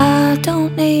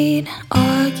need an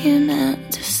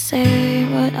argument to say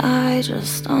what I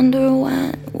just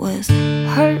underwent was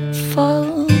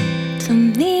hurtful to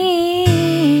me.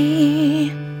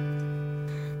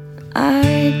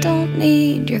 I don't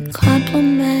need your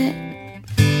compliment.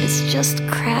 It's just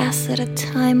crass at a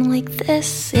time like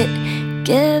this. It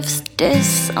gives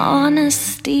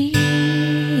dishonesty.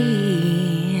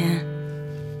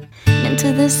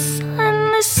 Into the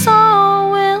sun this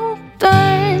all will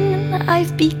burn.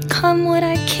 I've become what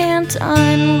I can't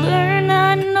unlearn.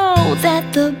 I know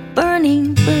that the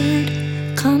burning bird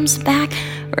comes back,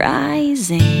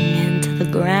 rising into the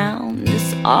ground.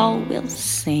 This all will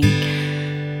sink.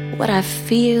 What I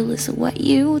feel is what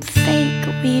you think.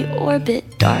 We orbit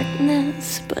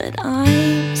darkness, but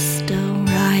I'm still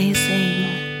rising.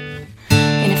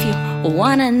 And if you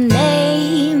want a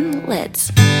name,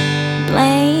 let's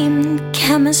blame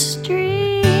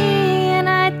chemistry. And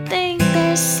I think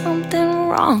there's something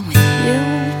wrong with you,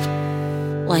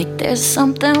 like there's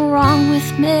something wrong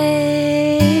with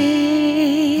me.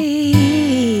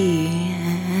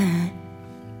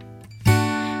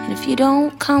 And if you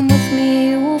don't come with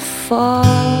me, you'll fall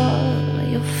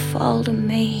to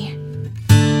me.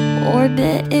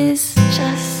 Orbit is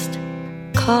just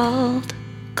called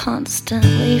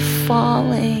constantly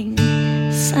falling.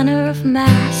 Center of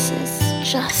mass is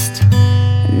just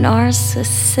a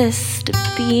narcissist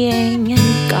being,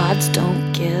 and gods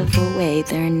don't give away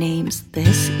their names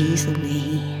this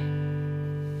easily.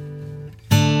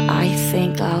 I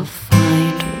think I'll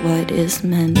find what is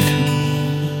meant for me.